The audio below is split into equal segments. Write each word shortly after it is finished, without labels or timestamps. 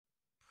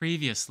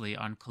Previously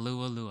on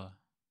Kahlua Lua.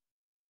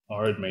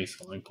 Alright,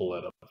 Mason, let me pull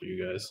that up for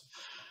you guys.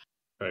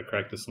 Try to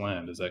crack this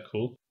land. Is that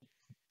cool?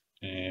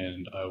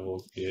 And I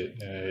will get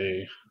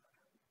a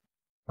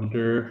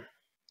Hunter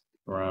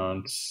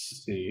around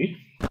C.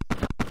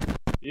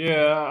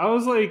 Yeah, I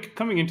was like,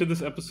 coming into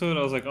this episode,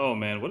 I was like, oh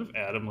man, what if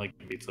Adam like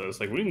beats us?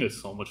 Like, we're gonna get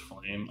so much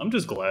flame. I'm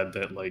just glad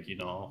that like,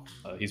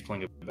 he's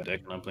playing a bad deck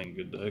and I'm playing a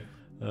good deck.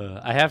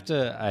 I have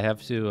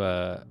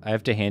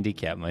to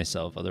handicap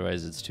myself,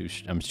 otherwise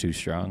I'm too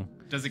strong.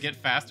 Does it get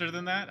faster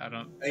than that?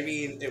 I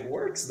mean, it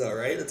works though,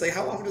 right? It's like,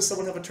 how often does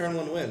someone have a turn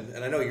 1 win?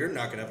 And I know you're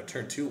not gonna have a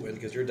turn 2 win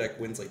because your deck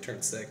wins like turn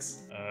 6.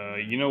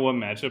 You know what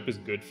matchup is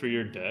good for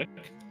your deck?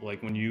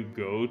 Like when you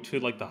go to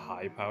like the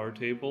high power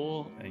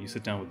table and you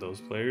sit down with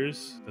those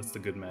players, that's the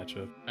good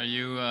matchup. Are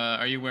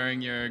you wearing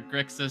your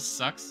Grixis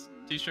Sucks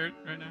t-shirt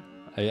right now?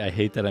 I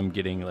hate that I'm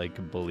getting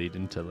like bullied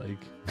into like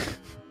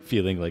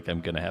feeling like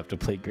I'm gonna have to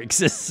play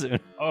Grixis soon.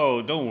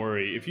 Oh, don't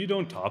worry. If you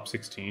don't top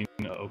 16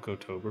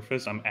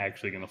 Oktoberfest, I'm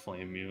actually gonna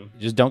flame you.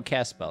 Just don't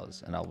cast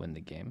spells and I'll win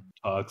the game.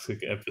 Toxic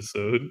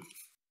episode.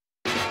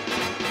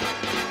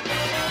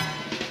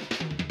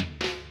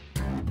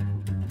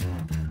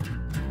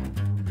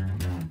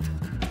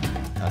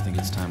 I think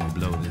it's time to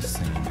blow this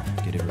scene.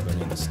 Get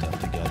everybody in the stuff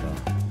together.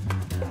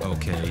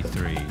 Okay,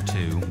 3,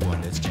 2,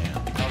 1, let's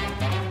jam.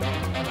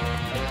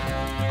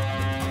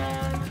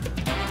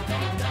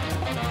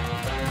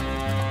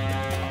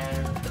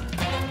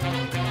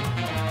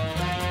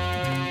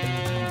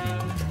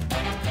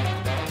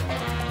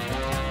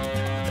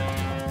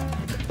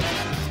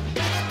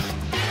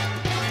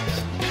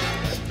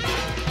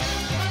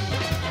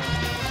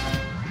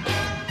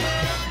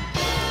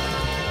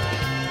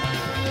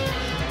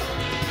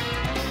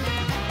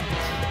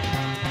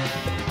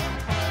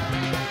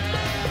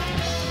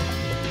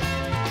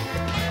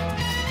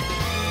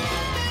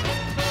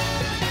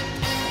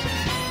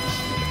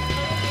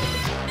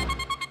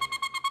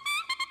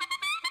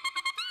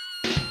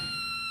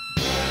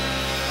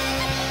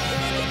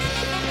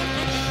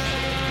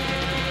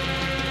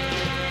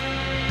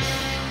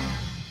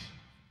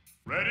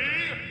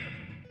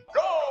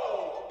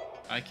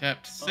 I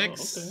kept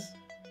 6.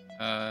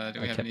 Oh, okay.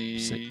 Do we have any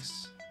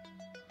 6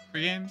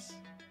 pre-games?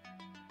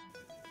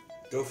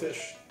 Go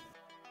fish.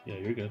 Yeah,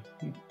 you're good.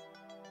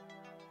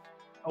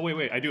 Oh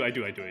wait, I do.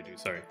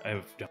 Sorry, I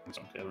have John's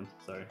on Kevin.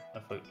 Sorry,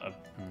 I'm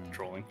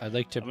trolling. I'd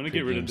like to I'm gonna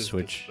get rid of this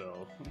switch.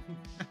 spell.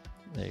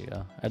 There you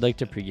go. I'd like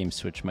to pregame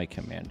switch my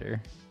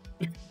commander.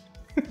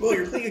 Well,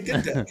 you're playing a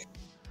good deck.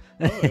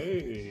 Oh,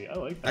 hey, I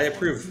like that. I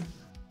approve.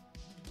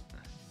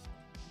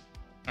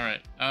 All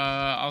right.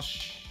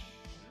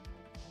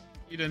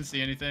 You didn't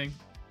see anything.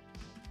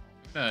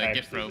 Get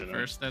Actually Pro didn't.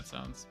 first. That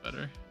sounds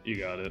better. You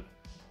got it.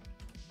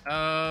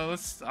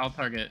 I'll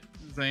target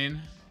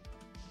Zane.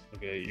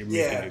 Okay, you're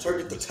Yeah, making a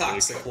target the mistake.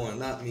 toxic one,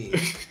 not me.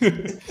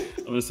 I'm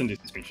gonna send you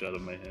a screenshot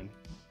of my hand.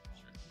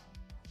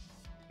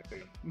 There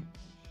you go.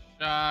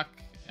 Shock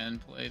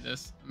and play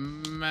this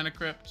Mana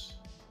Crypt.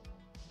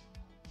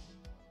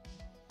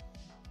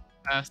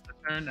 Pass the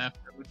turn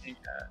after looking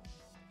at.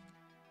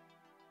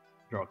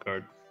 Draw a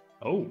card.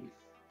 Oh,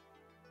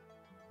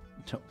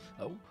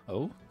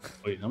 Oh.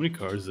 wait, how many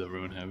cards does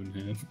everyone have in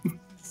hand?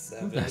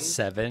 7.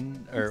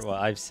 7 or well,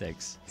 I have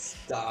 6.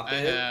 Stop I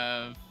it.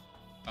 have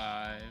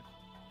 5.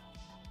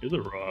 You're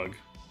the Rog.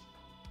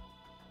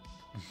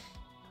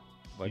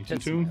 Wipe You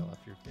that too? smile off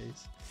your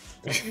face.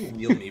 Don't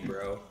you wheel me,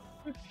 bro.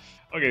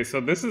 Okay,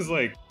 so this is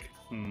like,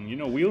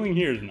 wheeling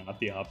here is not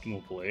the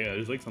optimal play.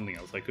 There's like something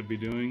else I could be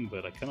doing,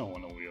 but I kind of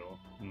want to wheel.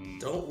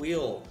 Don't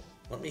wheel.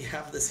 Let me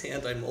have this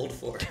hand I mold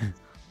for.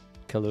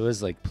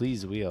 Kahlua's like,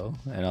 please wheel,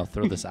 and I'll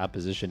throw this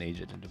opposition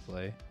agent into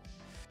play.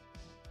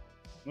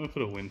 I'm gonna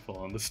put a windfall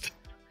on this.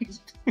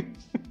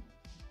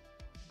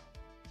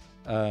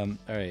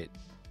 Alright.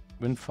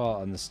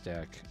 Windfall on the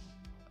stack.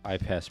 I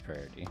pass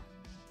priority.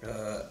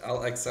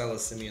 I'll exile a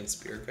Simian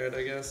Spear Guide,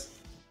 I guess.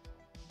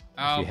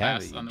 I'll you have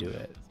pass it, you on the do wheel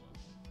it.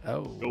 as well.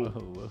 Oh, Go.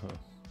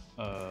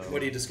 whoa.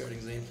 What are you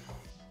discarding, Zane?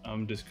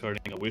 I'm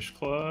discarding a Wish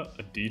Claw,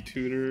 a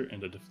D-Tutor,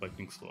 and a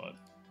Deflecting Slot.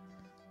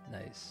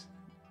 Nice.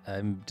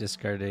 I'm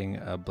discarding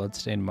a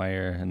Bloodstained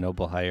Mire, a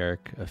Noble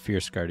Hierarch, a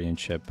Fierce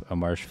Guardianship, a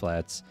Marsh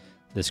Flats,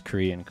 this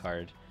Korean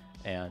card,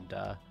 and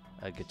a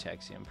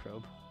Gataxian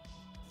Probe.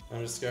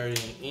 I'm discarding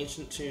an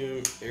Ancient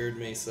Tomb, Arid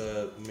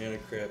Mesa, Mana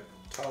Crypt,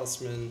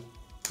 Talisman,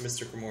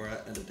 Mr.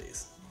 Gamora, and a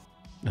Daze.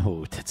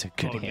 Oh, that's a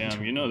good Oh hand.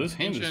 damn, this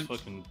hand is Ancient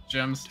fucking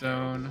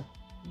Gemstone,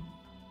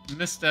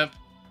 Misstep,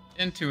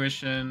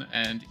 Intuition,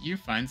 and you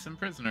find some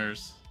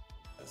prisoners.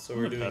 So I'm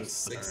we're gonna doing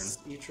pass the 6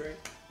 each, right?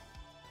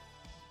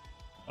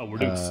 Oh, we're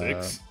doing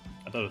 6?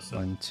 I thought it was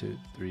 7. 1, 2,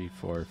 3,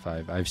 4,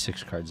 5. I have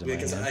 6 cards in my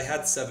Because hand. I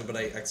had 7, but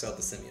I exiled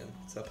the Simian.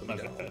 So that put me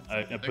My down bad.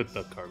 1. I put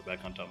the card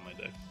back on top of my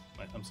deck.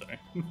 I'm sorry.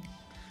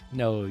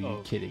 No, you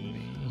Oh, kidding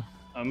me?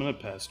 I'm gonna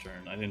pass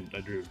turn. I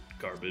drew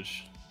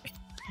garbage.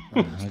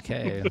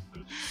 Okay.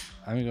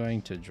 I'm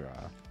going to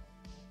draw.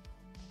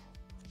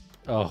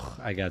 Oh,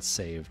 I got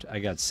saved. I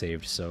got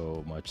saved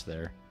so much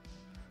there.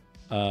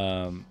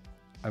 I'm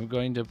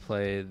going to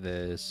play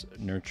this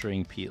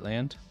Nurturing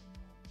Peatland.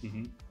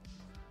 Mm-hmm.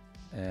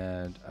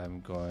 And I'm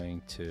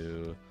going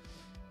to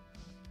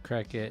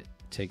crack it,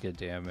 take a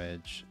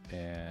damage,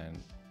 and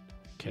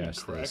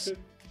cast Crack this. it?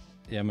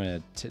 Yeah, I'm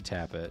gonna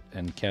tap it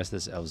and cast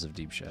this Elves of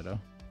Deep Shadow.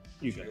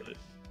 You got it.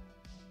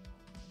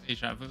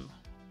 Deja vu.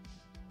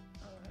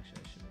 Oh,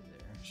 actually, I should be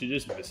there. She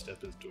just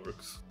misstepped as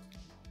dorks.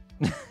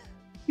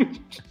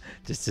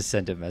 Just to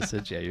send a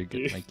message. Yeah, you're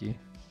good, Yeah. Mikey.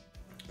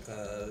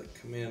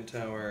 Command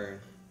tower.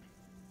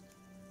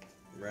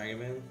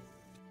 Ragavan.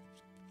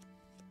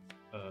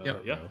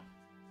 Yep. Yeah.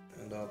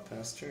 And I'll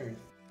pass turn.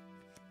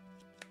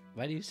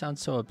 Why do you sound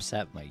so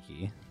upset,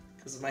 Mikey?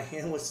 Because my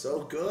hand was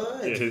so Yeah,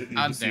 good. you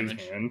On can see his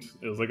damage. hand.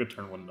 It was like a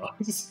turn 1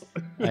 Nox.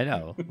 I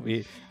know.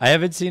 I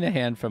haven't seen a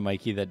hand from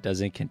Mikey that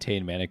doesn't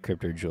contain Mana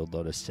Crypt or Jeweled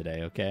Lotus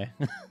today, okay?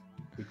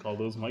 We call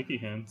those Mikey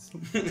hands.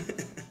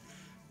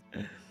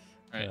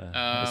 Alright,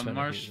 I just wanna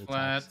Marsh hear the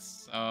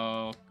Flats,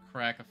 I'll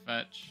crack a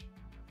fetch.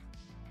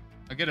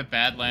 I'll get a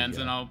Badlands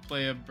go. and I'll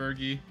play a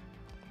Burgie.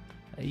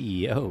 Hey,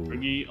 yo.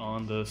 Burgie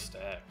on the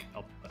stack.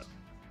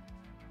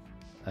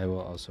 I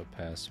will also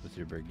pass with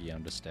your Burgie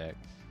on the stack.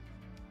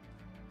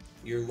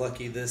 You're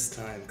lucky this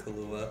time,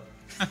 Kahlua.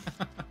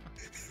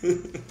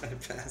 I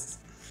pass.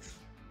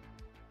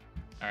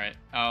 Alright,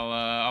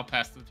 I'll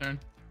pass the turn.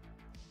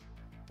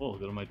 Oh,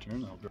 go to my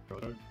turn. I'll draw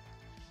a card.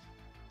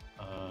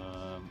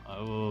 I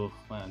will.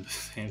 Man,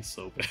 this hand's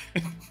so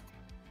bad.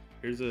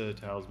 Here's a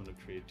Talisman of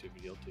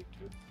Creativity. I'll take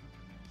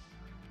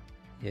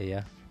 2.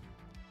 Yeah.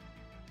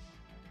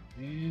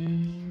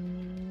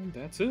 And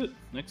that's it.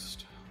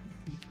 Next.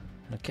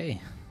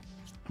 Okay.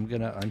 I'm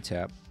gonna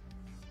untap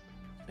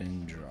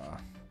and draw.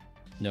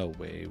 No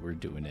way, we're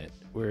doing it.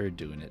 We're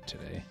doing it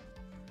today.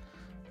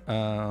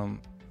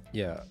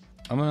 Yeah.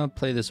 I'm gonna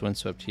play this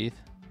Windswept Teeth.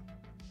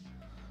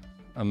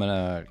 I'm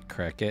gonna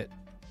crack it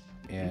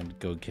and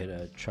go get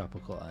a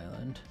Tropical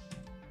Island.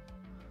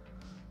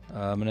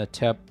 I'm gonna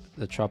tap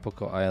the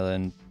Tropical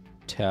Island,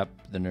 tap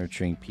the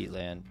Nurturing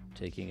Peatland,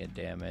 taking a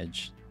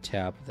damage,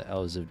 tap the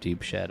Elves of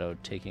Deep Shadow,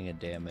 taking a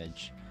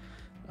damage,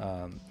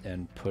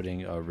 and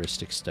putting a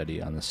Ristic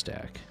Study on the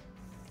stack.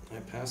 I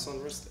pass on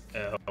wrist.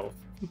 Ow.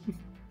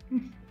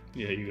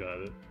 Yeah, you got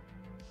it.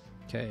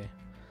 Okay.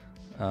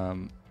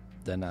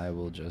 Then I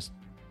will just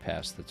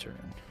pass the turn.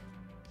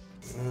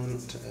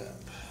 Untap.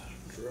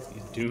 Draw.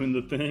 He's doing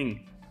the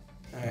thing.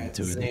 Alright,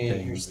 doing the Zane,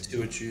 thing. here's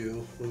 2 at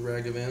you with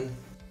Ragavan.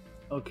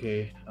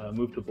 Okay,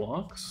 move to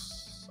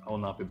blocks. I will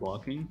not be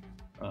blocking.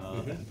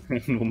 Mhm.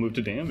 And we'll move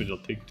to damage. I'll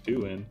take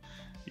 2, and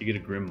you get a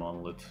Grim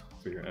Monolith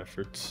for your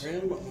efforts.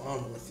 Grim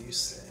Monolith, you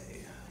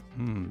say.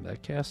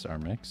 That casts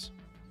Armix.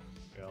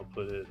 Okay, I'll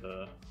put it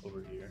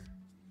over here.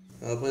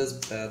 I'll play as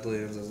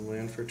Badlands as a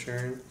land for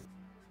turn.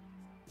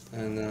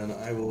 And then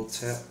I will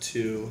tap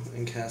 2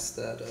 and cast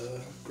that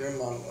Grim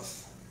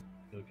Monolith.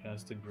 Go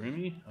cast a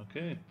Grimmy.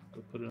 Okay,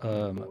 go put it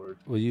on the board.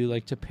 Will you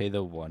like to pay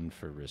the 1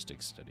 for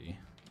Ristic Study?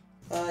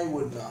 I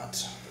would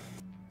not.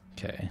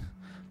 Okay.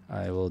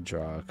 I will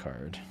draw a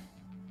card.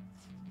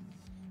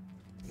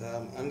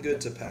 I'm good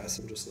to pass,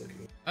 I'm just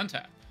looking.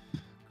 Untap.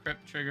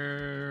 Crypt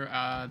trigger,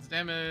 odds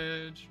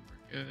damage.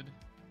 We're good.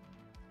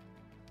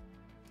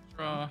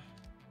 Draw.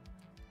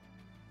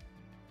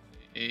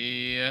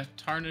 A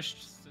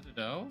Tarnished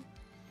Citadel.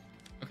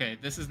 Okay,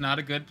 this is not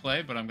a good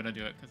play, but I'm gonna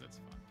do it because it's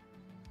fun.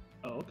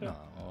 Oh, okay.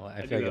 Oh, I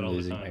I do feel like that I'm all the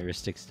losing my time.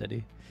 Ristic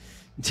Study.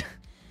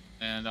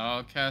 And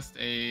I'll cast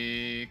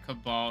a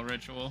Cabal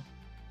Ritual.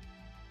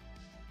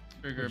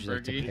 Trigger Would you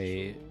like to Burgie.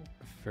 pay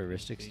for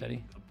Ristic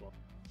Study?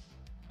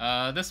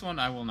 This one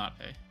I will not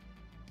pay.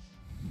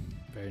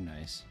 Very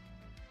nice.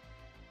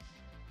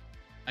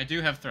 I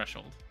do have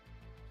Threshold.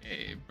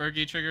 Okay,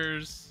 Burgie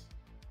triggers.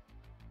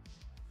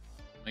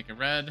 Make a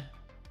red.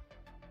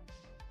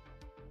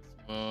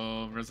 This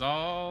will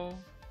resolve.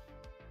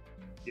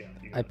 Yeah.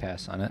 you I got it.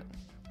 pass on it.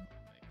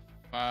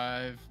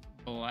 5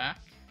 black.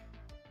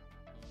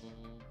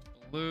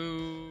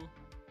 Blue.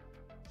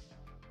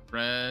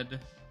 Red.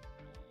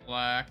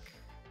 Black.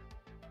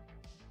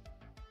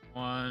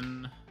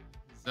 1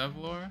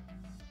 Zevlor.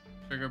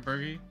 Trigger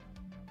Burgie.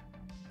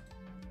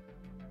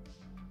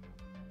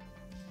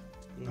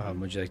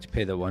 Would you like to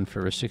pay the 1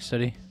 for Ristic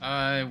Study?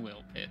 I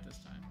will pay it this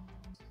time.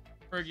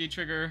 Burgie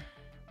trigger.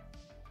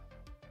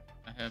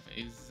 I have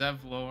a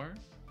Zevlor.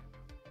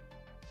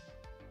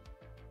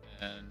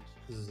 And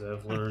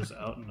Zevlor's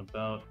out and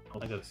about. I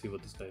gotta see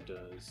what this guy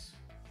does.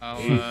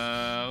 I'll do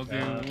Uh,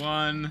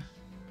 1,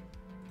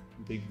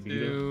 Big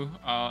veto. 2.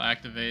 I'll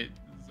activate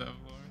Zevlor.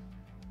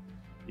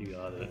 You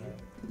got it.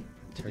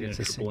 Targets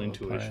Yeah, a triple single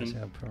intuition.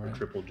 class, Or permanent.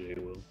 triple J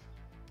will.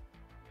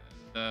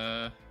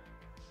 And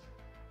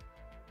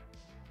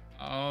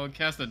I'll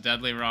cast a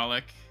Deadly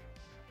Rollick.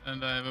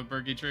 And I have a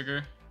Burgie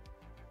trigger.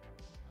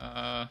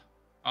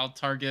 I'll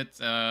target,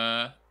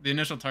 the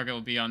initial target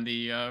will be on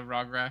the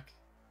Rograkh.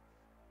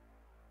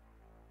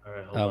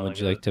 Alright, hold on. Would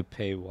you like to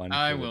pay 1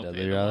 I for will the pay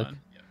Deadly the Relic? 1.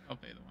 Yeah, I'll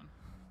pay the 1.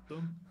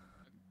 Boom.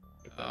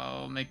 Get that.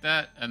 I'll make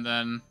that, and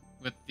then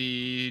with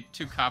the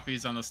 2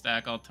 copies on the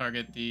stack, I'll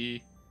target the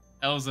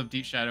Elves of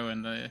Deep Shadow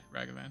and the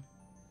Ragavan.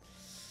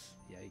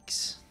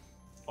 Yikes.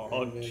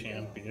 Fog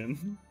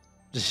champion.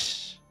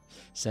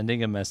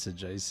 Sending a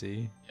message, I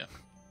see. Yeah.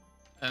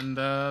 And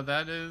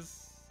that is...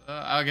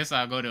 I guess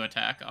I'll go to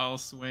attack. I'll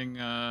swing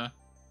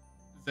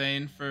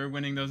Zane for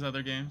winning those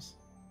other games.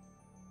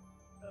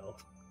 Hell.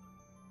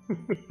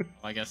 Well,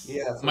 I guess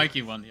Yeah, so-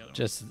 Mikey won the other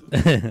Just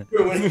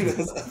We're winning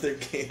those other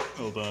games.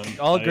 Hold on.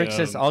 all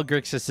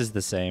Grixis is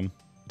the same.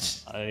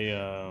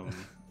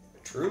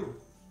 True.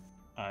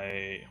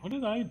 What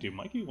did I do?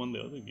 Mikey won the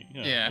other game.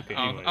 one. Yeah, Okay,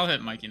 I'll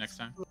hit Mikey next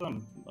time.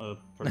 I'm a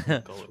person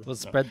of color. We'll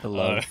spread the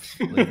love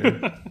Uh,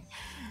 later.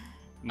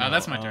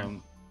 That's my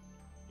turn.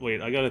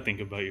 Wait, I gotta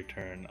think about your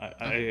turn.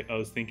 I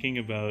was thinking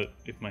about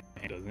if my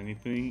hand does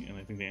anything, and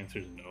I think the answer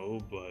is no,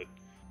 but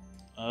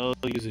I'll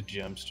use a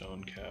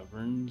Gemstone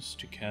Caverns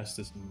to cast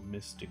this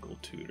Mystical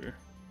Tutor.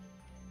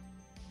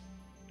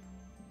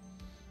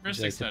 Would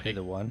you Mystic like to pay Study.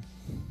 the 1?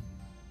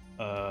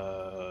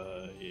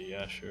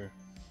 Yeah, sure.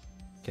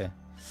 Okay.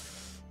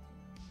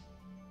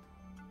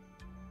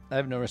 I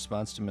have no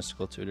response to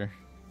Mystical Tutor.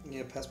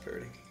 Yeah, pass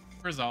parity.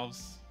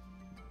 Resolves.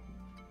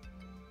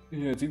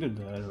 Yeah, it's either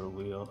that or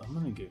Wheel. I'm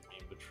gonna get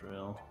Mean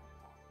Betrayal.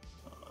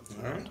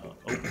 Alright. Oh,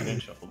 I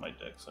didn't shuffle my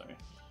deck, sorry.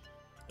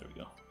 There we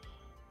go.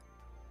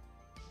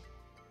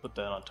 Put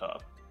that on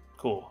top.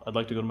 Cool. I'd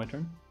like to go to my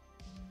turn.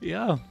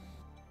 Yeah.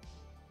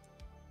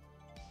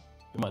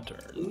 My turn.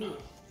 Ooh,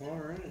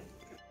 alright.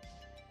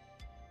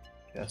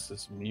 Cast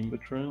this Mean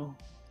Betrayal.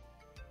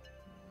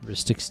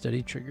 Ristic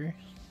Study trigger.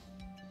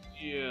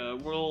 Yeah,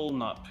 we'll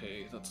not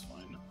pay. That's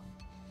fine.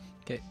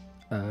 Okay.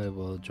 I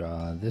will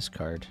draw this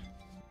card.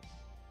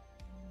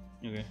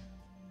 Okay.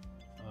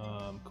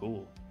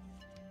 Cool.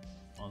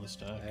 On the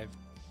stack.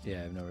 I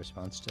have no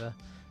response to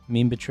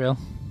Mean Betrayal.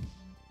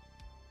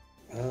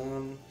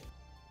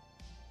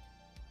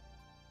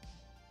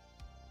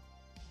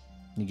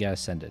 You gotta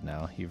send it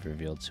now. You've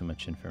revealed too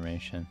much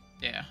information.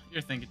 Yeah,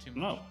 you're thinking too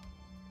much.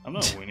 I'm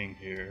not winning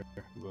here,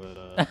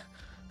 but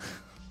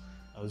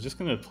I was just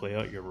gonna play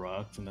out your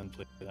rocks and then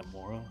play that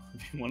Mora.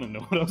 If you want to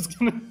know what I was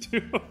gonna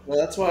do. Well,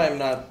 that's why I'm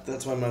not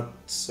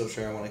so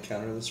sure I want to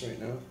counter this right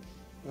now.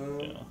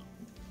 Yeah.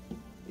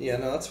 Yeah,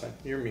 no, that's fine.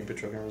 Your Mean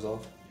Betrayal can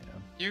resolve.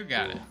 You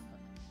got it.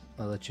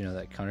 I'll let you know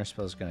that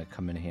counterspell is gonna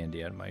come in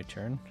handy on my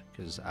turn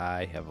because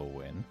I have a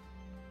win.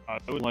 I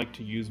would like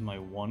to use my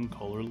one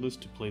colorless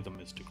to play the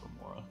Mystic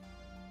Remora.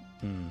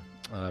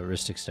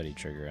 Ristic Study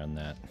trigger on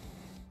that.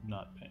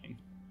 Not paying.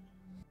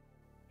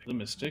 The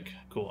Mystic.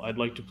 Cool. I'd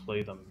like to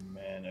play the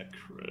Mana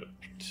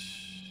Crypt.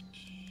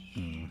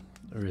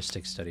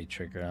 Ristic Study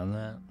trigger on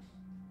that.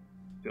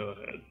 Go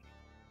ahead.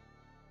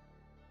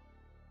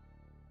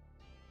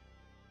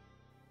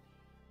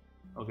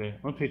 Okay,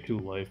 I'm gonna pay 2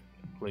 life.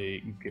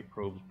 Play Get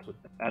Probe to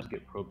ask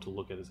Get Probe to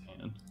look at his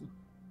hand.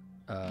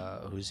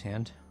 Whose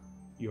hand?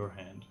 Your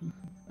hand.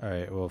 All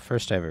right. Well,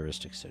 first I have a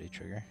Ristic Study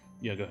trigger.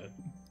 Yeah, go ahead.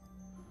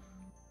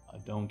 I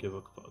don't give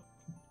a fuck.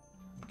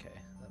 Okay.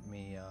 Let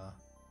me.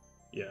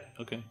 Yeah.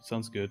 Okay.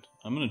 Sounds good.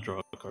 I'm gonna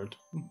draw a card.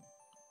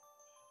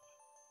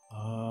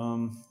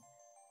 Kahlua,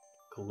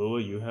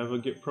 you have a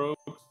Get Probe.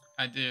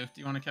 I do. Do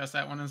you want to cast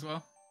that one as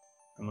well?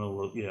 I'm gonna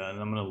look. Yeah, and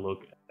I'm gonna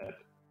look at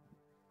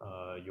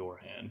your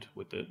hand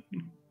with it.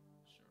 Sure.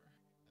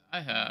 I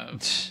have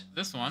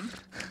this one,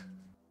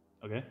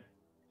 Okay.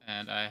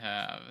 and I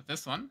have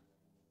this one,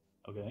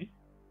 Okay.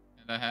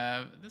 and I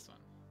have this one.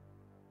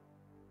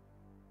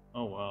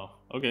 Oh wow.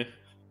 Okay.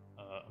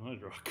 I'm gonna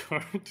draw a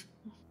card.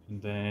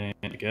 And then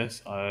I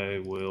guess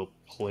I will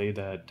play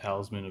that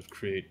Talisman of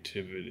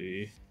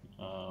Creativity.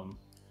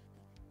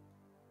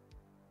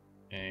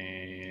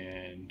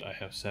 And I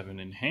have 7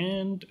 in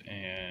hand,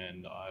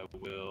 and I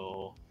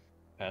will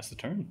pass the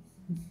turn.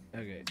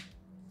 Okay.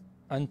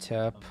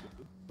 Untap.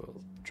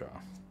 We'll draw.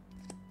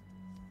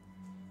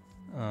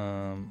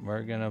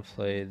 We're gonna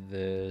play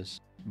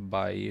this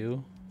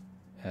Bayou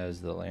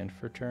as the land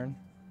for turn.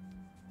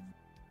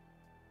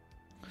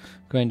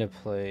 Going to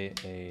play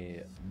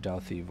a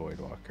Dauthi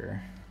Voidwalker.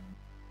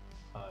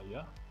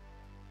 Yeah.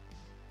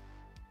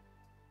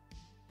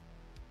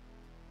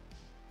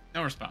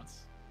 No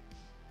response.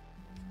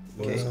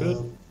 Okay. That's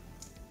good.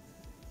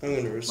 I'm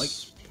going to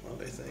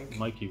respond, I think.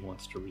 Mikey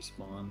wants to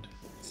respond.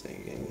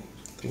 Thinking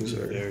He's things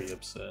are... very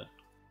upset.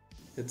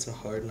 It's a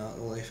hard knot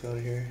in life out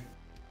here.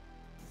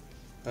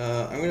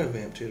 I'm going to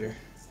Vamp Tutor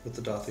with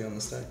the Dauthi on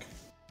the stack.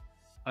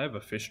 I have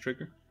a fish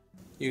trigger.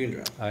 You can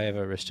draw. I have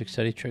a Ristic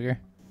Study trigger.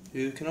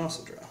 You can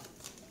also draw.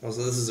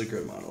 Also, this is a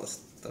grid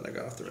monolith that I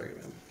got off the Reg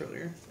Vamp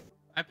earlier.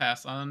 I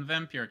pass on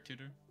Vampiric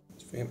Tutor.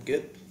 Is Vamp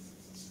good?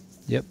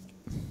 Yep.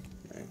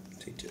 Alright,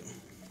 take 2.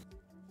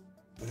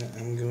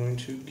 I'm going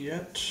to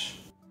get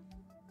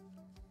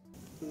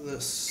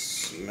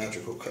this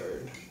magical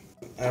card.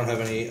 I don't have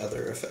any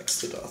other effects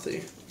to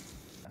Dauthi.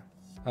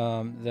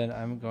 Then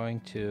I'm going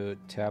to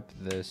tap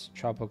this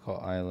Tropical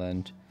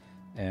Island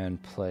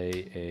and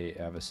play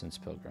a Avacyn's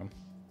Pilgrim.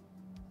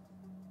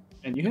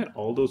 And you had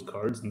all those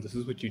cards, and this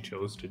is what you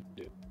chose to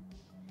do.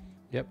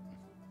 Yep.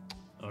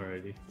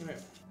 Alrighty.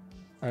 Alright.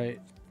 Alright,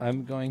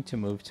 I'm going to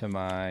move to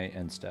my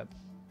end step.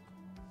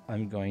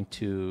 I'm going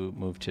to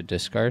move to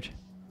discard.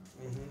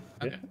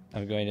 Mm-hmm. Okay.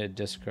 I'm going to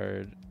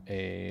discard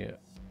a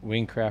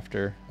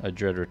Wingcrafter, a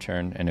Dread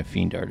Return, and a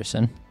Fiend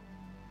Artisan.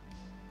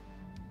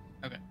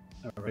 Okay.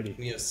 Alrighty.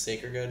 We have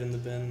Sacred Guide in the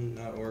bin,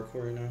 not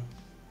Oracle right now.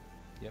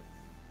 Yep.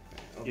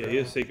 Yeah, he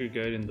has Sacred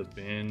Guide in the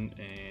bin,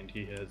 and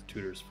he has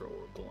Tutors for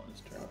Oracle on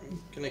his turn. I'm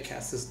gonna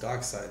cast this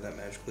Dockside that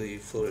magically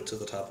floated to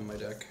the top of my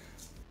deck.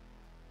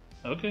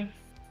 Okay.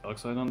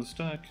 Dockside on the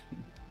stack.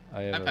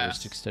 I have I a pass.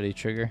 Mystic Study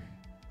trigger.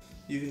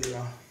 You can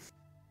draw.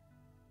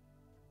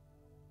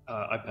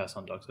 I pass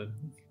on Dockside.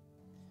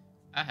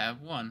 I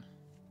have 1.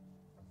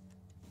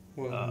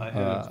 Well, I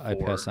have I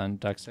 4. pass on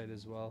Dockside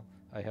as well.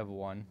 I have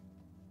 1.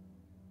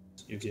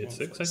 You get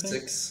 6, I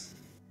think? 6.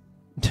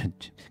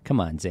 Come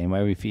on, Zane. Why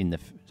are we feeding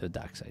the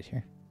Dockside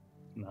here?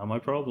 Not my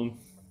problem.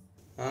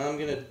 I'm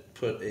gonna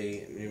put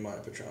a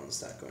Pneumatic Patrol on the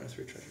stack going to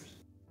 3 treasures.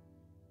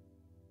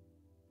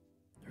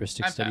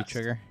 Mystic I Study passed.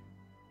 trigger.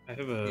 I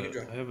have You can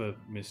draw. a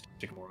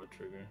Mystic Mora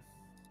trigger.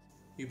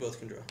 You both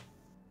can draw.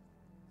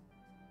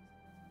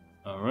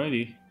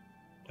 Alrighty.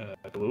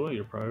 Kahlua,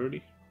 your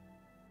priority?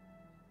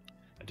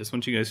 I just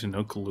want you guys to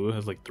know Kahlua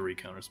has like 3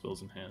 counter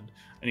spells in hand.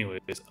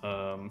 Anyways,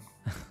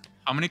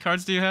 How many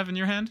cards do you have in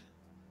your hand?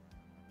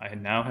 I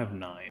now have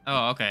 9.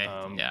 Oh, okay.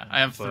 Yeah,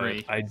 I have but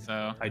 3. I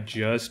So I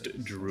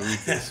just drew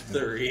this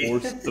 3.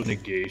 Force of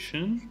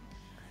Negation.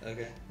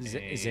 Okay.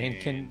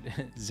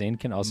 Zane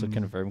can also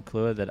confirm,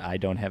 Kahlua, that I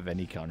don't have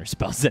any counter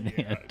spells in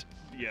hand.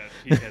 Yeah,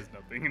 he has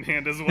nothing in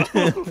hand as well.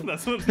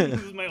 This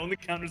is my only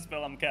counter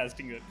spell I'm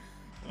casting it.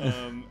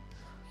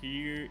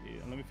 Here,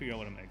 let me figure out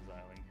what I'm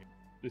exiling here.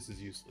 This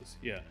is useless.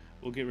 Yeah,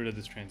 we'll get rid of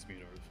this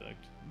transmute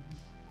artifact.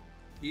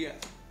 Yeah.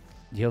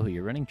 Yo,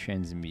 you're running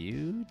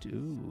Transmute?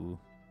 Ooh.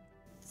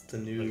 It's the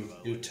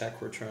new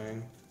tech we're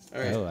trying.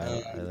 Alright. Oh,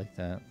 I like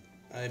that.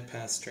 I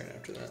pass turn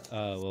after that.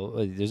 Well,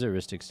 there's a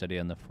Ristic Study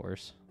on the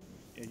Force.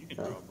 Yeah, you can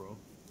draw, bro.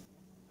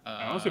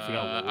 I honestly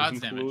forgot what was odds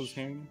in damage. Kalua's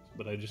hand,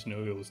 but I just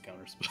know it was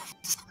counter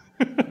spells.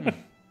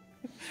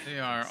 They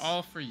are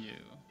all for you.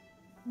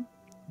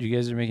 You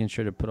guys are making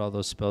sure to put all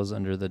those spells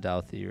under the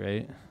Douthie,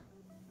 right?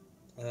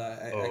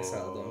 I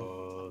exiled them.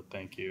 Oh,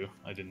 thank you.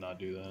 I did not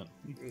do that.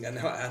 Yeah,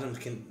 now Adam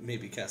can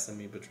maybe cast a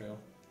Me Betrayal.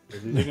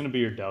 These are gonna be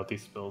your Doughty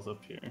spells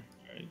up here.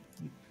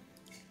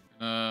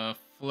 Alright.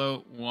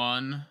 Float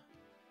 1.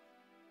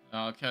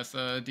 I'll cast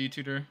a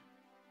D-Tutor.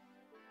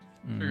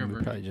 Trigger We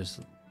bird. probably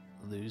just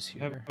lose I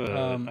have here.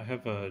 I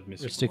have a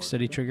Mystic Ristic Mora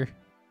Study trigger.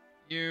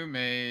 You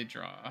may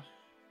draw.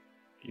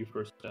 You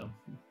first down.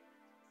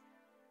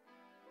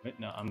 Right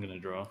now, I'm gonna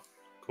draw.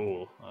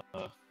 Cool.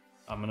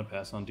 I'm gonna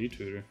pass on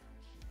D-Tutor.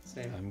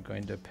 Same. I'm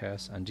going to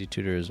pass on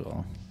D-Tutor as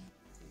well.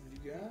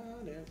 You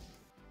got it.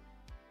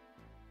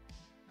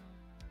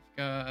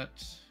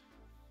 Got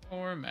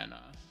 4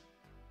 mana.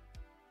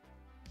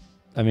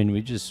 I mean,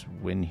 we just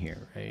win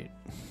here, right?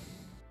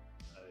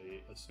 I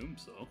assume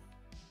so.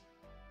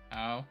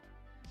 How?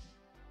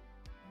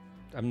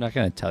 I'm not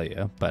going to tell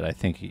you, but I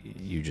think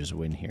you just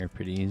win here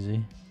pretty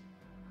easy.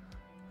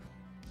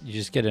 You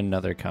just get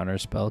another counter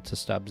spell to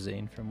stop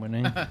Zane from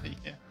winning. Yeah.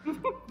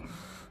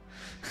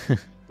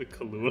 The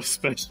Kahlua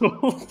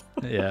special.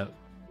 Yeah.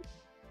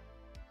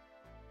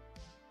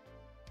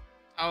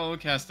 I'll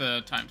cast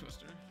a Time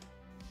Twister.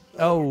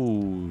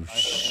 Oh, I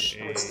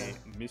have a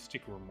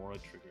Mystic Remora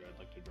trigger I'd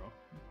like to draw.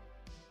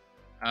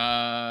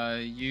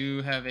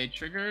 You have a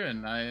trigger,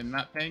 and I am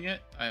not paying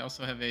it. I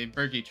also have a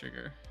Bergie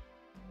trigger.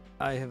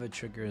 I have a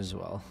trigger as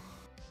well.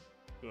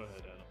 Go ahead,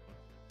 Adam.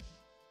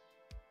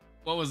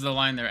 What was the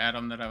line there,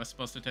 Adam, that I was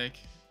supposed to take?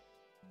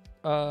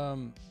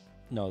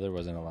 No, there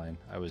wasn't a line.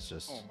 I was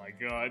just. Oh my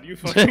god, you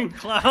fucking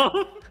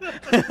clown!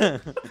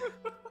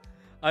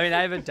 I mean,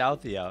 I have a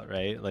Douthie out,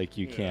 right? Like,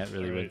 you Yeah, can't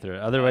really win alright. through it.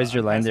 Otherwise,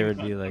 your I'm line there would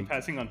passing be on- I'm like.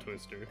 passing on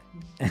Twister.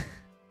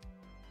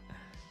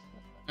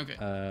 Okay.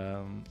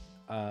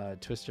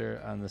 Twister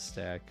on the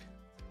stack.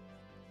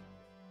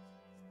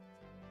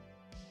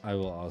 I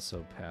will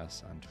also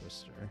pass on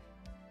Twister.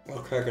 I'll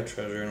crack a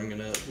treasure and I'm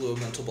gonna Lua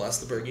Mental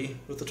Blast the Bergie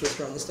with the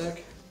Twister on the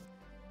stack.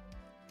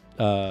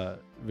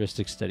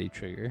 Ristic Study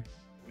trigger.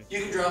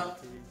 You can draw.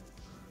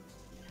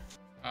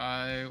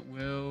 I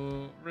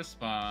will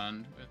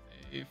respond with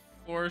a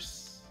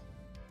Force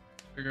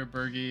trigger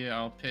Bergie.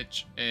 I'll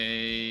pitch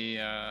a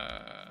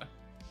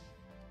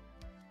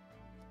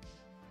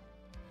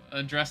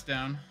Dress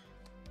Down.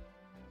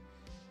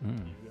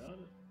 Mm. You got it.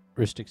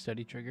 Ristic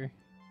Study trigger.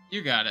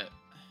 You got it.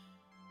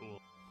 Cool.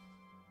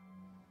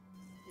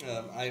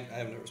 I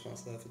have no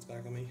response to that if it's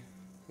back on me.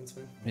 That's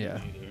fine.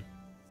 Yeah. Either.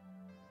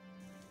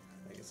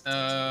 I guess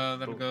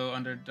That'll go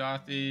under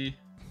Dothy,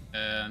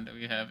 and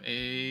we have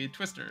a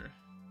Twister.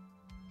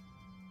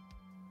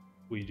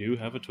 We do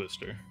have a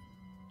Twister.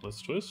 Let's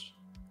twist.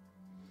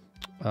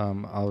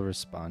 I'll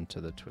respond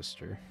to the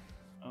Twister.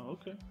 Oh,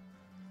 okay.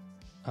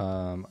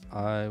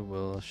 I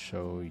will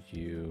show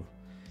you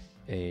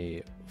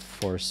a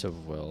Force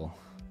of Will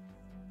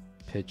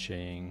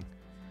pitching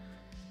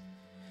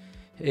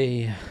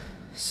a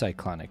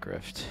Cyclonic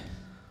Rift.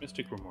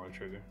 Mystic Remora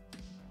trigger.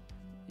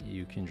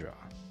 You can draw.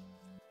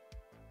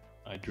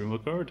 I drew a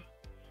card.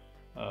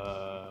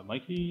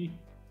 Mikey,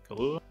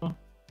 Kahlua. Well,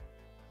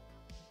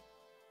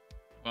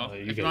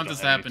 You if guys you want don't this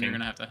to have happen, you're anything.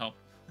 gonna have to help.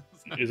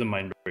 Is a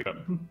mind break.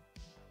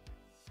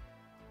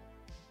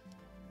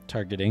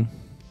 Targeting.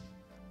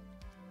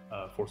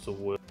 Force of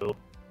will.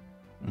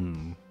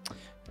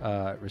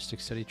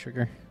 Ristic Study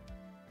trigger.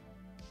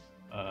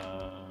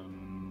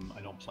 I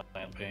don't plan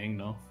on paying,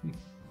 no.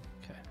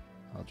 Okay,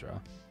 I'll draw.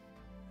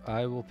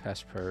 I will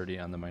pass priority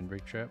on the mind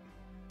break trap.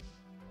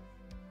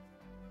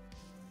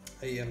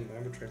 Hey, yeah,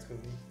 remember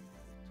transcode me.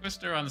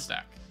 Twister on the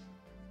stack.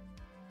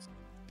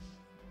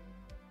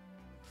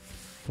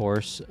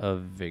 Force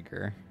of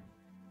Vigor.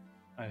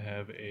 I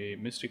have a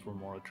Mystic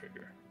Remora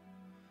trigger.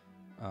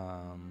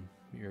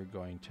 You're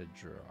going to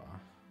draw.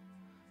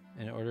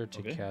 In order to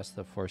Okay. cast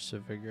the Force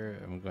of Vigor,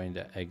 I'm going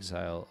to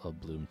exile a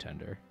Bloom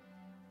Tender.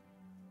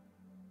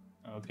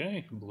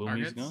 Okay,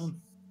 Bloomy's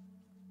Targets?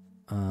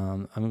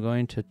 gone. I'm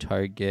going to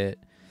target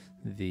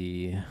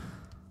the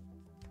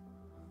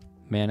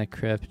Mana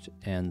Crypt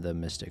and the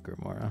Mystic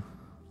Remora.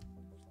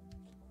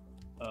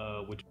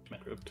 Which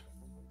Mana Crypt?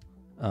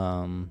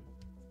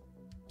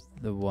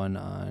 The one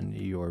on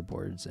your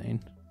board,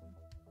 Zane.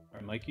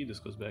 Alright, Mikey, this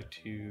goes back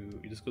to...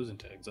 This goes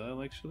into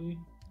exile, actually.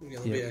 Yeah,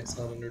 it'll be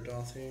exiled under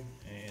Dothy.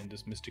 And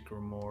this Mystic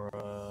Remora...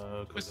 goes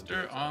into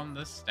Twister exile. on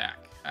the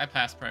stack. I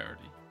pass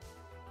priority.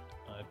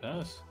 I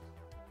pass.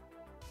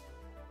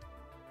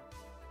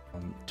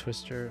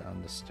 Twister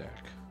on the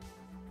stack.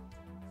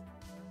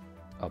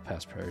 I'll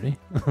pass priority.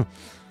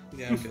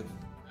 Yeah, I'm good.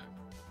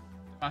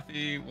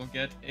 Timothy will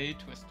get a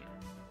Twister.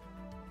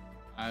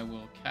 I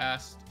will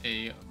cast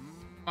a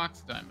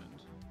Mox Diamond.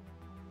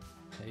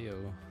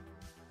 Heyo.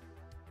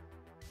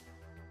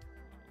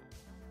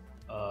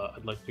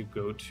 I'd like to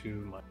go to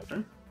my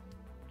turn.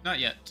 Not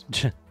yet.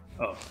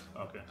 Oh,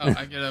 okay. Oh,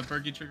 I get a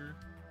Bergie trigger.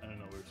 I don't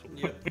know where it's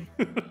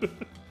Yep.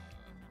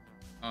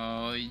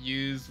 I'll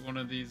use one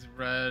of these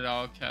red.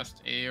 I'll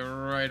cast a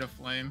Rite of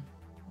Flame.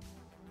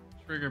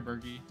 Trigger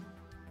Bergie.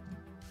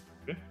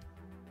 Okay.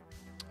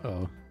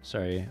 Oh,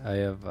 sorry. I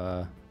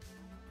have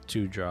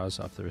 2 draws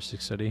off the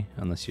Ristic Study,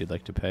 unless you'd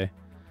like to pay.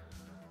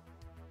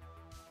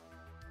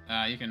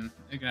 You can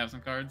have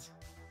some cards.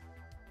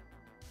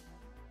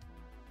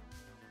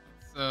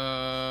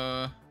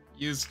 Let's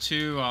use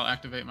 2. I'll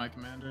activate my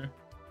commander.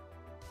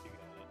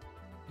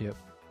 Yep.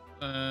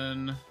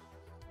 Then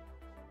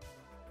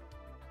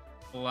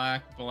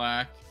black,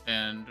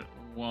 and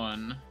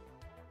 1.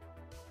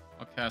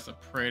 I'll cast a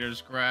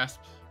Praetor's Grasp,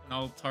 and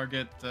I'll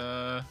target.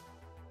 I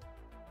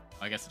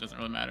guess it doesn't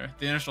really matter.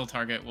 The initial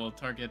target will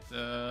target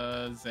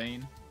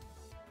Zane,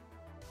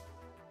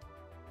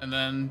 and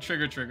then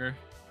trigger.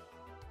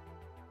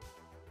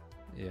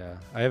 Yeah,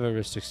 I have a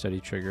Ristic Study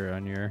trigger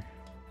on your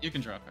You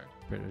can draw a card.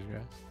 Praetor's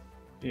Grasp.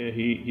 Yeah,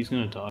 he's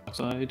gonna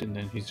Dockside, and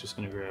then he's just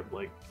gonna grab,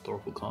 like,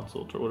 Thorful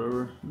Consult or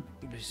whatever.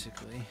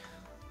 Basically.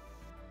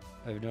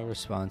 I have no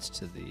response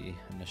to the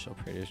initial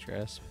Praetor's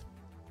Grasp.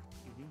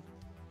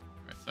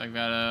 Right, so I've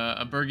got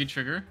a Bergie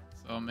trigger,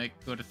 so I'll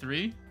go to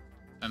 3,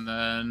 and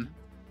then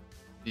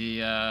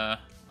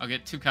I'll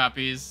get 2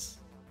 copies.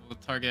 We'll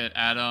target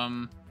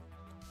Adam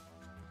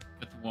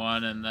with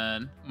 1, and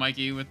then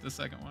Mikey with the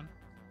second one.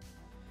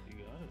 You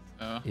got it.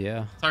 So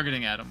Yeah.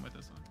 targeting Adam with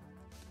this one.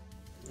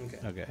 Okay.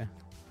 Okay.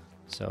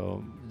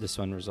 So this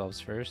one resolves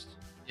first.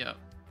 Yep.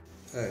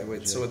 Alright,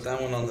 wait, so with that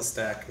one on the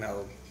stack,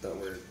 now that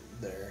we're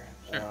there,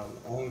 Sure.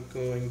 I'm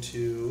going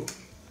to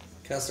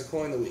cast a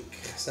Coin of the Week,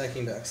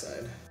 sacking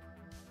Dockside.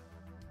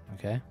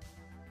 Okay.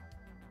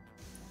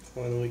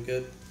 Coin of the Week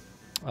good?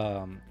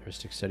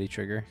 Ristic Study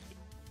trigger.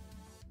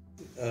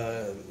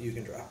 You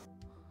can draw.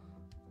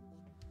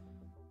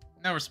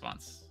 No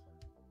response.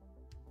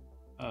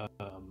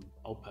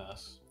 I'll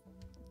pass.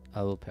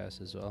 I will pass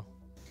as well.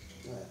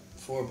 Alright,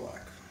 4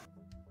 black.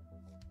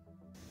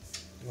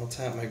 I'll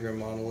tap my Grim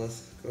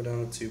Monolith, go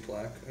down to 2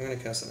 black. I'm gonna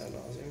cast an Ad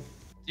Nauseam.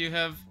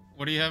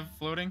 What do you have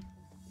floating?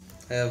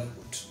 I have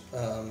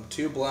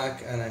 2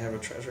 black and I have a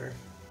treasure.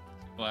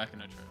 Black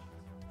and a treasure.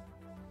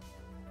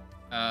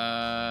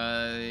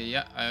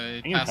 Yeah,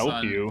 I I can pass help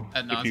on you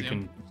Ad if you Nauseam.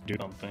 can do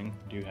something.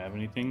 Do you have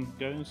anything,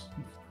 guys?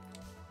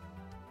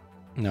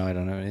 No, I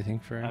don't have anything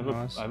for I have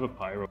Moss. a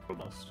Pyro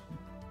Bust.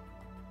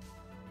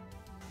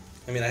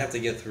 I mean, I have to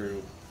get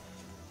through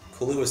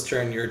Kahlua's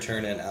turn, your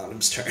turn, and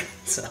Adam's turn,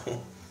 so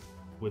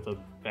With a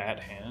bad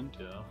hand,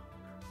 yeah.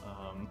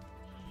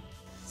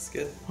 it's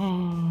good.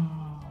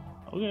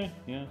 Okay,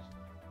 yeah.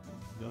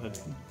 Go ahead.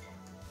 2,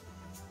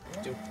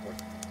 4,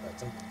 5,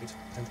 7, 8,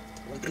 10,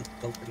 11,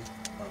 12, 13,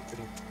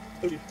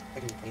 14,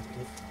 15, 20, 21,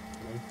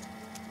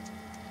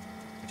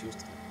 22, 16,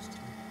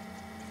 17,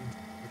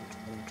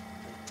 18,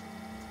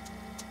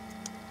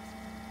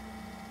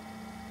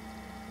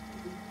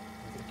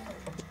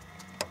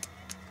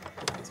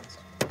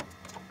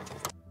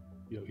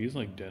 Yo, he's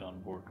like dead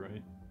on board,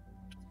 right?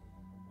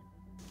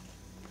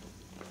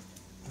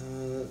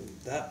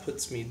 that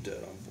puts me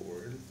dead on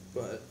board,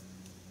 but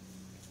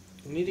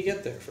we need to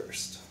get there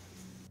first.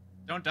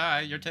 Don't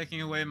die. You're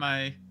taking away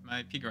my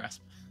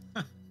P-Grasp.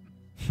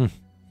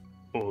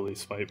 Holy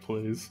spite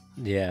plays.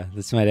 Yeah,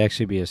 this might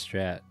actually be a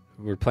strat.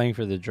 We're playing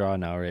for the draw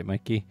now, right,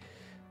 Mikey?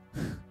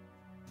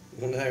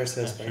 When Iris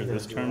has After Vanguard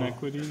this turn draw.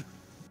 equity.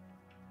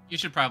 You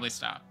should probably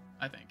stop,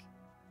 I think.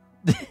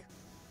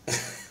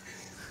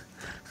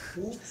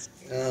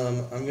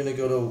 I'm gonna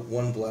go to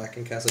 1 black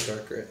and cast a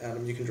dark red.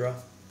 Adam, you can draw.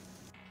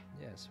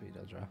 Yeah, sweet.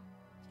 I'll draw.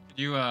 Could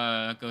you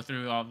go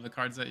through all of the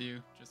cards that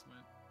you just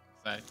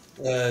went?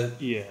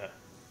 Yeah.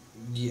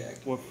 Yeah.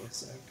 What? Give me a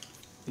sec.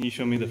 Can you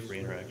show me the free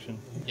interaction?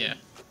 Yeah.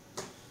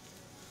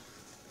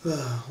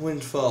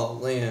 Windfall,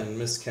 land,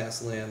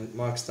 miscast land,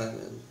 Mox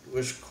Diamond,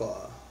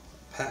 Wishclaw,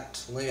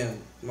 Pact,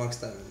 land, Mox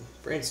Diamond,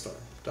 Brainstorm,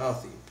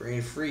 Dothy,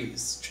 Brain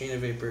Freeze, Chain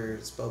of Vapor,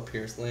 Spell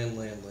Pierce, land,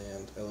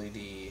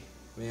 LED,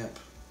 Vamp,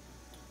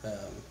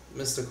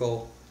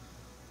 Mystical,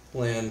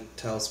 land,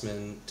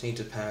 Talisman,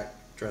 Tainted Pact,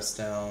 Dress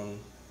Down,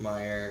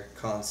 Mire,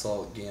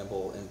 Consult,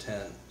 Gamble,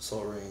 Intent,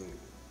 Soul Ring,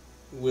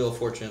 Wheel of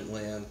Fortune,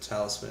 land,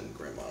 Talisman,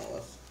 Grim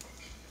Monolith.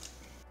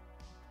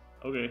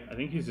 Okay, I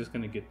think he's just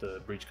gonna get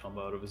the Breach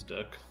combo out of his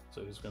deck.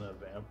 So he's gonna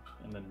Vamp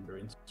and then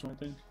Brainstorm, I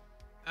think.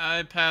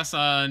 I pass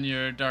on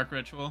your Dark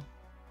Ritual.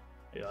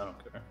 Yeah, I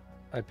don't care.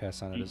 I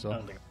pass on it as I well.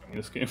 don't think I'm winning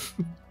this game.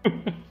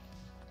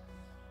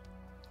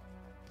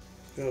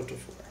 Go up to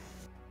 4.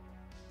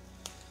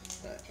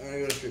 Alright, I'm gonna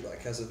go to 3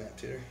 black, has a Vamp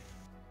Tutor.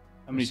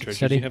 How many Steady.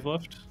 treasures do you have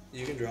left?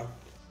 You can draw.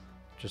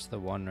 Just the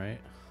one, right?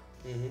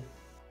 Mm-hmm.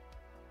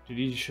 Did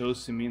he show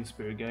Simeon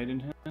Spirit Guide in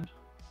hand?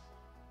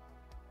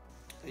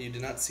 You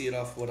did not see it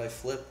off what I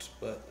flipped,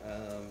 but,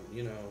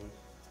 you know,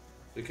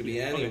 it could be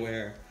Yeah, okay.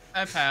 anywhere.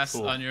 I pass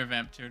Cool. on your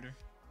Vamp Tutor.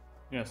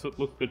 Yeah, so it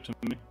looked good to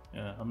me.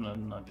 Yeah, I'm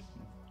not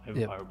I have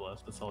Yep. a Fire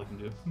Blast, that's all I can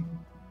do.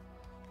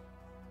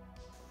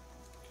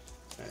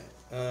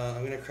 Alright,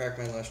 I'm gonna crack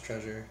my last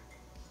treasure.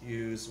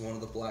 Use one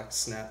of the black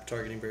snap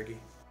targeting Bergie.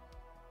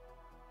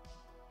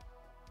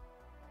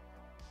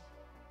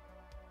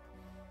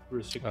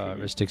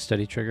 Ristic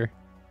Study trigger.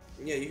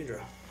 Yeah, you can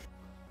draw.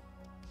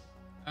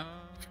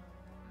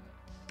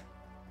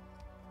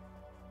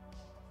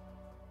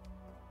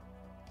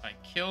 If I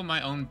kill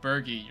my own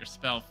Bergie, your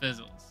spell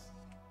fizzles.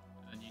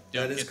 And you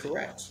don't That is get the-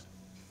 correct.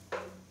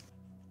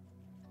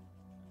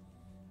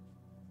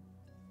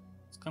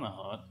 It's kind of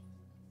hot.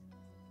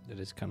 It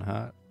is kind of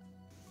hot.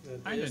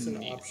 That I is an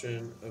didn't need-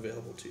 option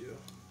available to you.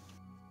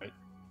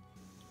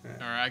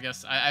 Or I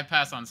guess I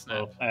pass on Snap.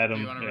 Well, Adam,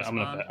 Do you wanna yeah,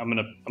 respond? I'm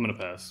gonna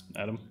pass.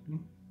 Adam.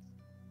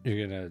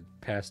 You're gonna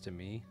pass to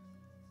me.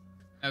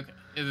 Okay,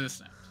 it is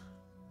snapped.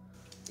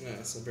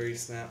 Yeah, so Bergie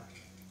snap.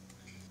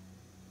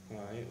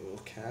 I will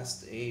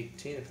cast a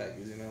Tainted Pact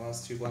using my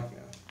last 2 black now.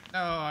 No,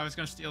 I was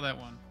gonna steal that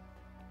one.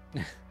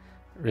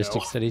 Ristic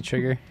No. Study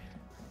trigger.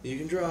 You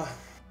can draw.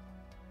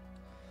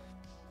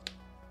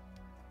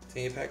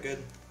 Tainted Pact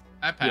good?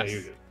 I Yeah, pass.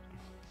 you're good.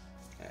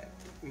 Alright.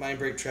 Mind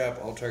Break Trap,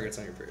 all targets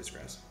on your prayers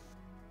grass.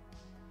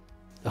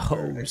 Oh,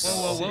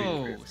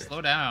 Whoa, slow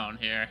down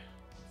here.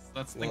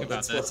 Let's think about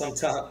that's this.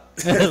 what's on top.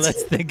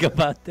 Let's think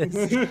about this.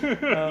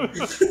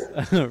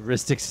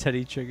 Ristic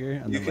Study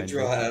trigger on You the can mind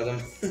draw,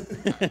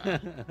 break.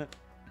 Adam.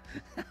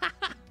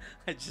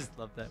 I just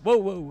love that.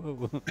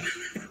 Whoa.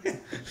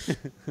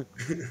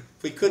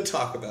 We could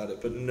talk about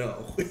it, but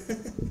no.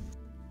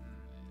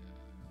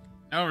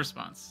 No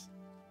response.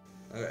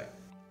 Okay.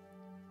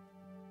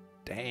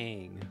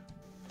 Dang.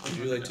 Would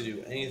you like to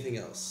do anything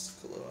else,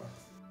 Kahlua?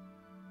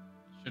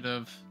 Should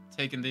have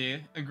taken the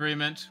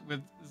agreement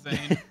with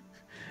Zane.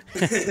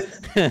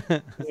 I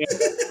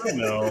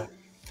know.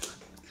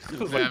 I Because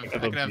could like, have- I I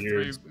could have have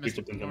beards, 3 people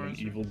Mystic think I'm an Wars.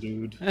 evil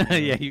dude.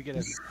 Yeah, you get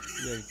a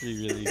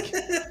 3 really.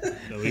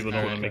 No, people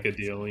don't want Alright. to make a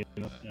deal, you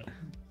know. Yeah.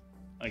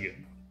 I get it.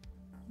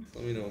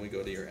 Let me know when we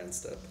go to your end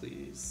step,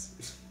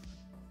 please.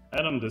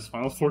 Adam, this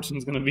Final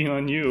Fortune's gonna be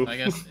on you. I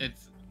guess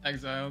it's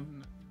exiled.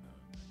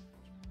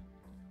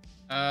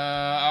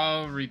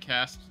 I'll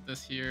recast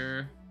this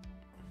here.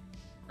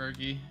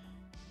 Bergie.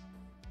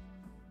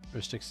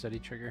 Ristic Study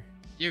trigger.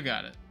 You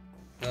got it.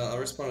 I'll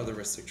respond to the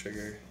Ristic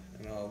trigger,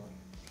 and I'll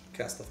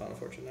cast the Final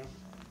Fortune now.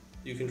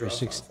 You can draw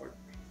Ristic- Final Fortune.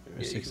 Yeah, you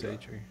Ristic can Study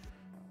draw. trigger.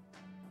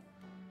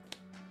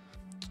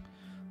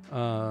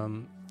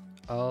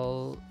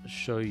 I'll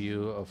show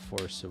you a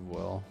Force of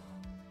Will.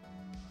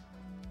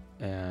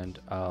 And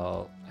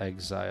I'll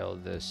exile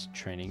this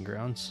Training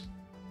Grounds.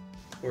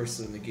 Force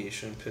of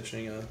Negation,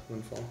 pitching a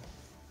Windfall.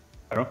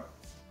 Arrow?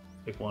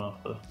 Pick one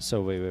off the.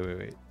 So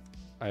wait.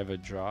 I have a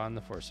draw on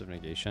the Force of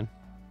Negation.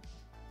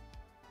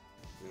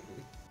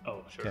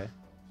 Oh, sure. Okay.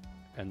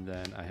 And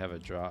then I have a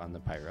draw on the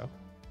Pyro.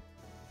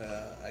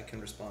 I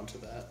can respond to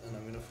that, and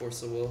I'm going to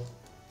Force of Will,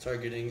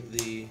 targeting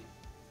the.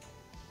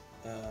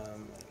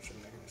 Actually,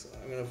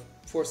 I'm going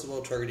to Force of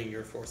Will, targeting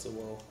your Force of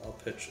Will. I'll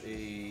pitch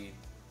a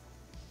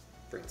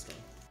Brainstorm.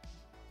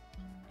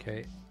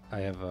 Okay. I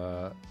have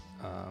a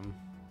Yeah,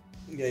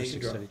 you can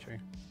Ristic draw. Study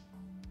trigger.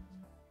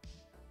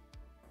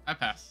 I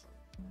pass.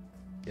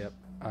 Yep.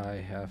 I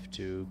have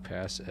to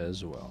pass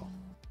as well.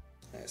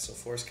 Alright, so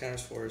Force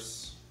counters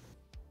Force.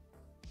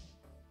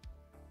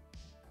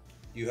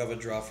 You have a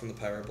draw from the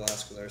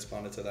Pyroblast because I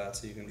responded to that,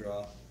 so you can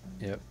draw.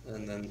 Yep.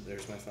 And then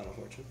there's my Final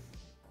Fortune.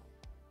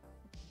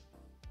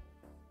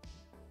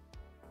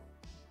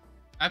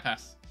 I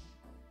pass.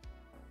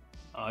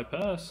 I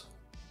pass.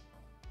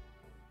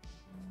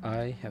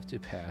 I have to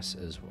pass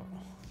as well.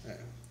 Alright.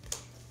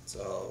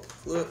 So I'll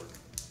flip,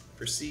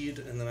 proceed,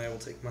 and then I will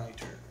take my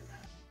turn.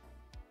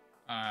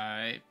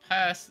 I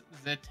pass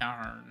the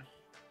turn.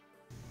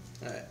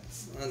 Alright,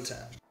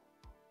 untap.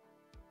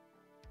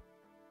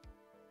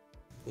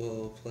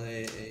 We'll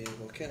play a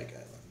volcanic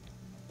island.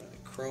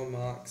 Kraum.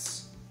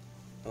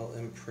 I'll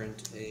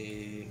imprint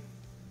a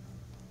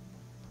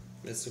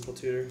mystical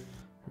tutor.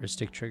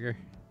 Heuristic trigger.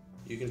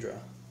 You can draw.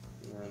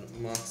 And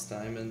then Mox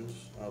Diamond.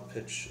 I'll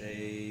pitch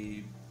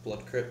a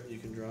blood crypt. You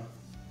can draw.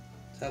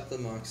 Tap the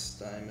Mox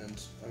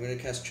Diamond. I'm going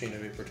to cast Chain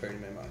of Vapor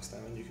targeting my Mox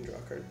Diamond. You can draw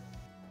a card.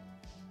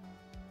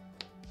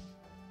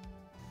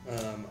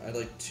 I'd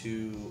like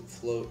to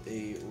float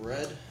a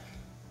red.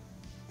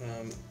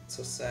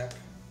 So sack.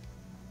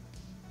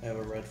 I have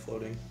a red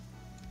floating.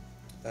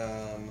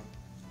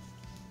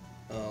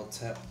 I'll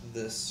tap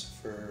this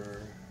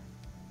for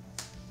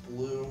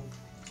blue.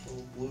 A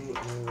blue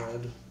and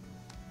a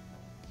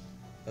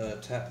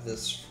red. Tap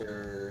this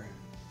for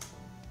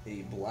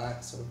a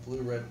black. So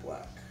blue, red,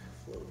 black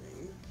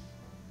floating.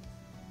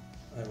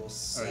 I will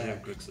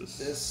sack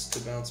this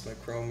to bounce my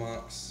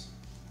Chromox.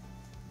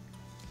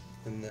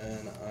 And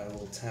then I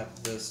will tap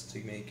this to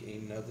make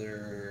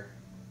another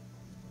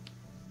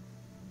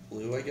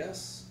blue, I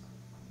guess.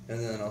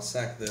 And then I'll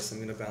sack this. I'm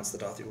going to bounce the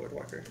Dothy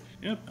Voidwalker.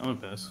 Yep, I'm gonna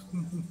pass.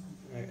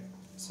 Okay,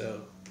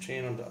 so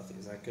chain on Dothy.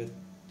 Is that good?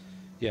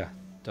 Yeah,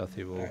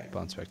 Dothy will Alright.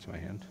 bounce back to my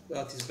hand.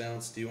 Dothy's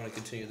bounced. Do you want to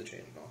continue the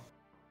chain at all?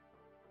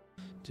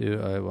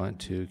 Do I want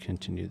to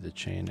continue the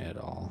chain at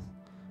all?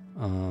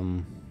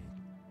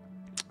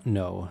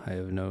 No, I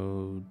have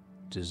no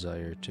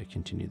desire to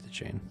continue the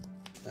chain.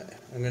 Alright,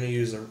 I'm going to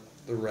use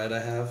the red I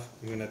have.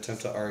 I'm going to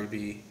attempt to REB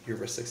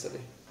Hubristic Study.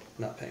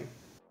 Not paying.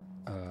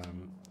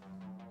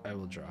 I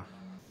will draw.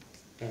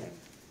 Alright,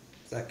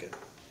 is that good?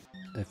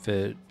 If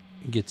it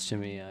gets to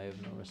me, I have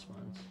no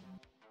response.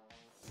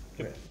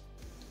 Right.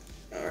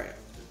 Alright.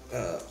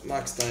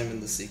 Mox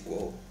Diamond, the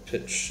sequel,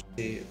 pitch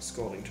a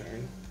Scalding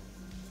Turn.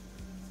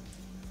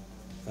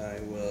 I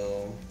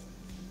will.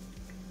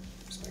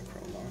 Where's my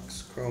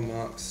Chromox?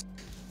 Chromox.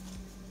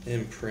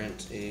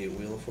 Imprint a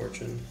Wheel of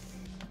Fortune.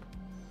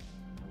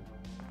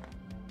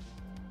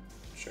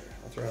 Sure,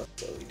 I'll throw out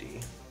the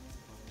LED.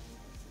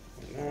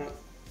 Why not? Am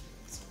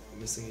I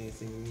missing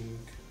anything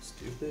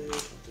stupid? I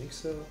don't think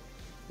so.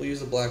 We'll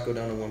use the black, go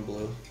down to 1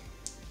 blue.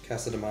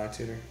 Cast a Demonic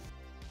Tutor.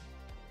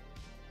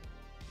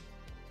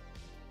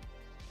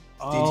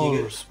 I'll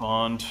good?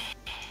 respond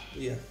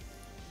Yeah.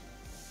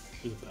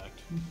 to the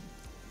fact.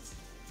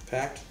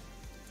 Packed?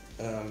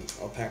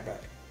 I'll pack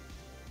back.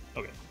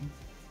 Okay.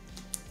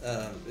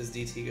 Is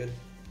DT good?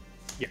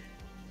 Yeah.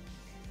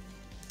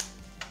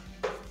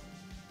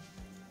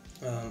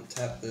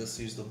 Tap this,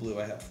 use the blue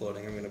I have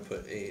floating. I'm going to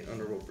put a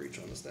Underworld Breach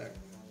on the stack.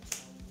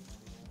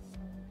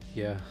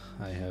 Yeah,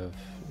 I have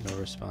no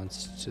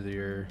response to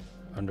your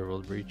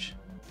Underworld Breach.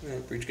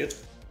 Alright, Breach good?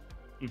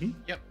 Mm-hmm.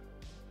 Yep.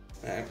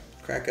 Alright,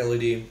 crack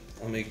LED.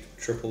 I'll make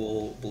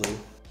triple blue.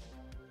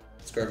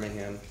 Discard my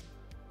hand.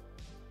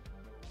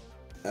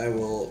 I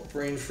will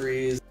Brain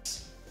Freeze,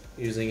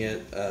 using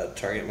it,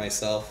 target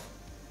myself.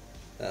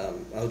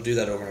 I'll do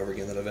that over and over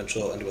again, then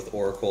eventually I'll end with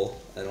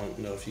Oracle. I don't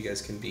know if you guys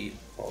can beat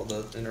all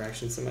the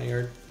interactions in my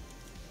yard,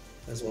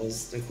 as well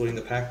as including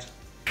the Pact.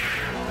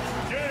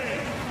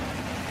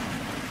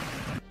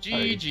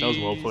 GG's. That was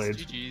well played.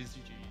 GG's.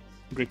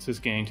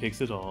 Grixis gang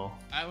takes it all.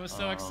 I was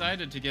so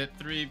excited to get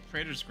 3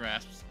 Praetor's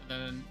Grasps,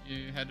 and then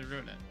you had to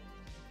ruin it.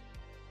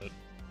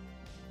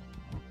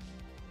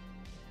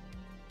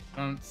 I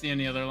don't see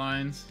any other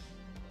lines.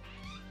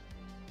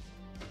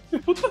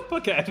 What the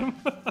fuck, Adam?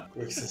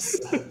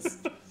 Grixis sucks.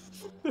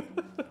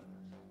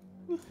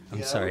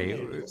 I'm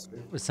sorry,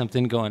 was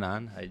something going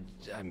on?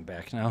 I'm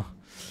back now.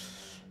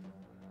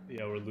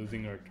 Yeah, we're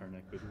losing our turn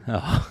equity.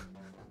 Oh.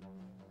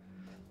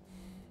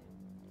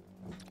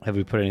 Have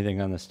we put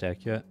anything on the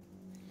stack yet?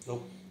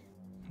 Nope.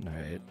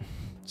 Alright.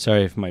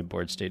 Sorry if my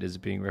board state is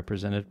being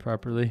represented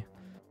properly.